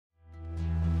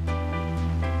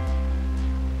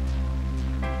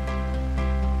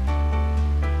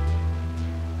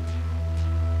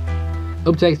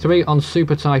Update 3 on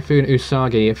Super Typhoon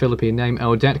Usagi, a Philippine name.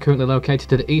 Odette, currently located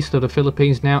to the east of the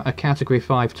Philippines, now a Category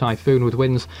 5 typhoon with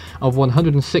winds of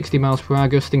 160 miles per hour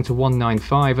gusting to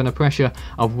 195 and a pressure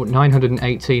of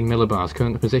 918 millibars.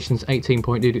 Current positions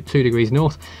 18.2 degrees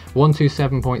north,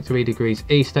 127.3 degrees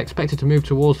east. Expected to move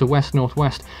towards the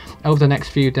west-northwest over the next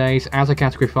few days as a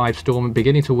Category 5 storm,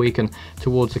 beginning to weaken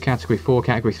towards a Category 4,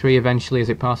 Category 3 eventually as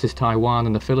it passes Taiwan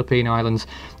and the Philippine Islands,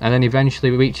 and then eventually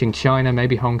reaching China,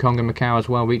 maybe Hong Kong and Macau as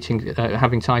well, reaching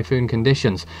having typhoon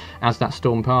conditions as that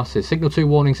storm passes. Signal 2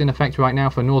 warnings in effect right now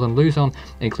for northern Luzon,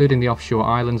 including the offshore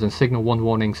islands, and Signal 1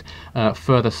 warnings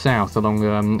further south along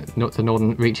the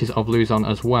northern reaches of Luzon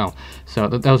as well. So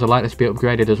those are likely to be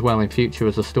upgraded as well in future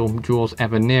as the storm draws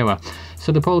ever nearer.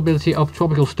 So the probability of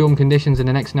tropical storm conditions in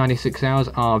the next 96 hours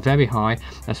are very high,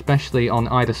 especially on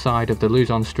either side of the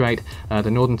Luzon Strait. The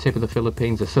northern tip of the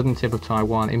Philippines, the southern tip of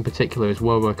Taiwan in particular is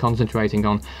where we're concentrating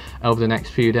on over the next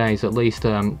few days at least.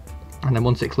 And then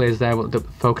once it clears there, the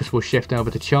focus will shift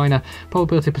over to China.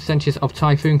 Probability percentages of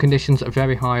typhoon conditions are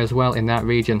very high as well in that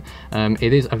region.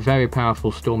 It is a very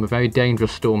powerful storm, a very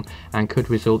dangerous storm, and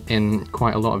could result in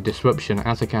quite a lot of disruption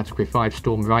as a Category 5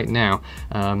 storm right now.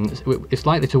 It's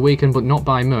likely to weaken, but not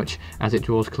by much, as it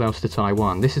draws close to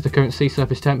Taiwan. This is the current sea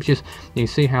surface temperatures. You can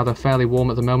see how they're fairly warm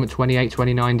at the moment, 28,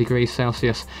 29 degrees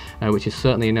Celsius, which is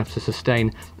certainly enough to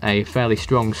sustain a fairly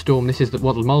strong storm. This is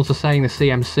what the models are saying, the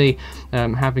CMC,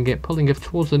 having it pulling it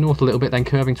towards the north a little bit, then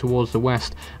curving towards the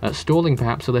west, stalling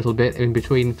perhaps a little bit in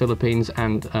between Philippines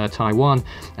and Taiwan,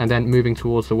 and then moving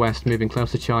towards the west, moving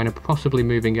close to China, possibly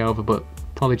moving over, but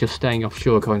probably just staying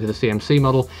offshore according to the CMC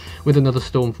model, with another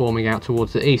storm forming out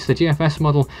towards the east. The GFS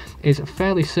model is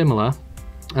fairly similar,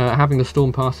 having the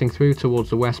storm passing through towards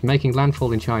the west, making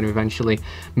landfall in China eventually,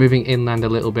 moving inland a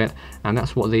little bit, and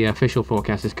that's what the official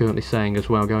forecast is currently saying as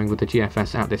well, going with the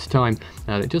GFS at this time.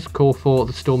 It does call for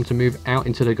the storm to move out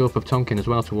into the Gulf of Tonkin as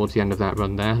well towards the end of that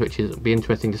run there, which will be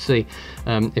interesting to see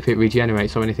if it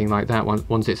regenerates or anything like that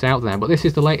once it's out there. But this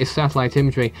is the latest satellite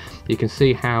imagery. You can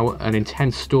see how an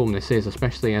intense storm this is,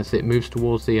 especially as it moves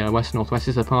towards the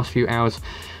west-northwest. The past few hours,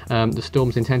 the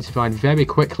storm's intensified very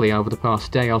quickly over the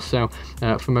past day or so,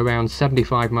 from around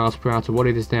 75 miles per hour to what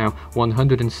it is now,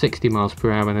 160 miles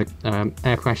per hour, and an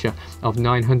air pressure of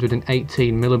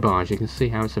 918 millibars. You can see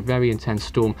how it's a very intense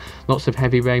storm. Lots of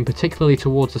heavy rain, particularly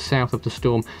towards the south of the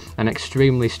storm, and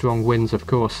extremely strong winds, of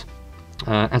course.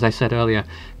 As I said earlier,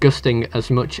 gusting as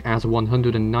much as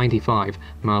 195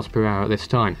 miles per hour at this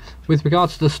time. With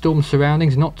regards to the storm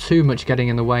surroundings, not too much getting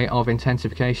in the way of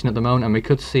intensification at the moment, and we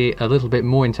could see a little bit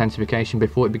more intensification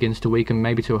before it begins to weaken,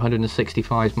 maybe to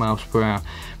 165 miles per hour.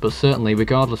 But certainly,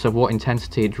 regardless of what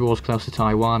intensity it draws close to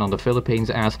Taiwan or the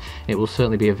Philippines as, it will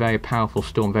certainly be a very powerful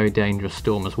storm, very dangerous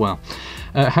storm as well.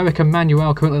 Hurricane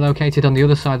Manuel, currently located on the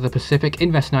other side of the Pacific,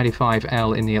 Invest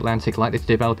 95L in the Atlantic, likely to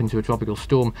develop into a tropical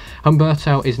storm.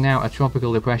 Humberto is now a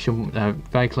tropical depression,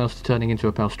 very close to turning into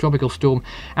a post-tropical storm.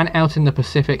 And out in the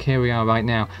Pacific, here we are right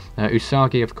now.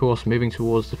 Usagi, of course, moving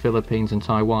towards the Philippines and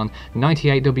Taiwan.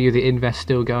 98W, the Invest,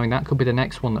 still going. That could be the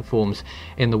next one that forms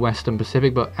in the Western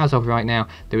Pacific, but as of right now,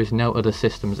 there is no other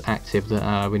systems active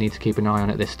that we need to keep an eye on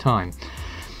at this time.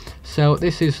 So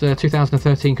this is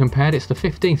 2013 compared. It's the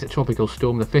 15th tropical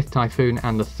storm, the 5th typhoon,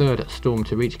 and the 3rd storm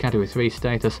to reach Category 3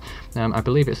 status. I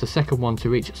believe it's the 2nd one to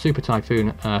reach Super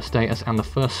Typhoon status, and the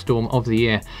 1st storm of the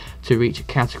year to reach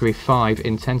Category 5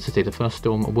 intensity, the 1st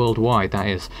storm worldwide, that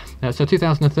is. So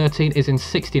 2013 is in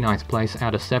 69th place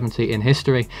out of 70 in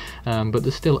history, but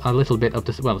there's still a little bit of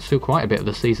the, well, there's still quite a bit of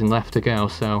the season left to go,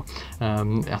 so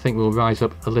I think we'll rise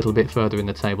up a little bit further in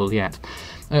the table yet.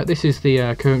 This is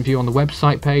the current view on the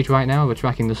website page right now. We're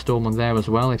tracking the storm on there as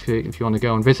well if you want to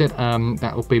go and visit.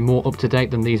 That will be more up to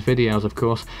date than these videos, of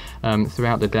course,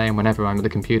 throughout the day, and whenever I'm at the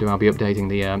computer I'll be updating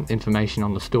the information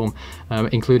on the storm,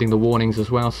 including the warnings as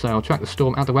well. So I'll track the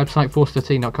storm at the website,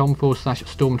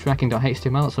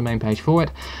 force13.com/stormtracking.html. That's the main page for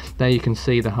it. There you can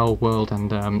see the whole world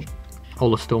and all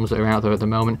the storms that are out there at the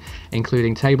moment,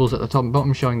 including tables at the top and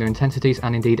bottom showing their intensities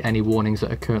and indeed any warnings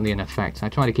that are currently in effect. I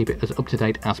try to keep it as up to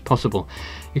date as possible.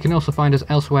 You can also find us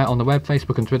elsewhere on the web,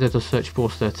 Facebook and Twitter. Just search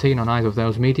Force 13 on either of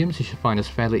those mediums. You should find us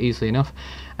fairly easily enough.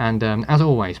 And as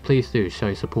always, please do show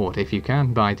your support if you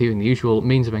can by doing the usual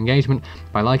means of engagement,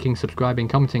 by liking, subscribing,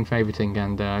 commenting, favoriting,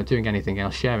 and doing anything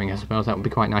else, sharing I suppose. That would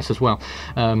be quite nice as well.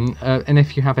 And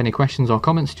if you have any questions or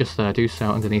comments, just do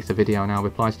so underneath the video and I'll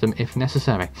reply to them if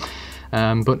necessary.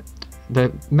 But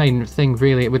the main thing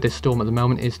really with this storm at the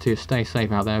moment is to stay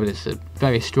safe out there. But it's a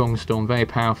very strong storm, very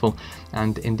powerful,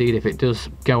 and indeed if it does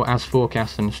go as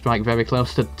forecast and strike very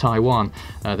close to Taiwan,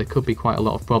 there could be quite a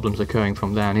lot of problems occurring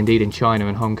from there, and indeed in China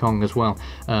and Hong Kong as well,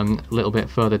 a little bit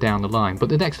further down the line. But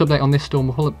the next update on this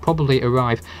storm will probably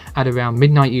arrive at around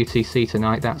midnight UTC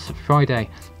tonight. That's Friday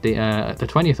the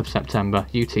 20th of September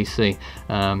UTC,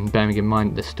 bearing in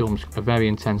mind that this storm's a very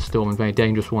intense storm and very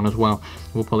dangerous one as well.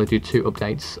 We'll probably do 2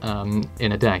 updates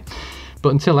in a day. But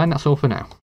until then, that's all for now.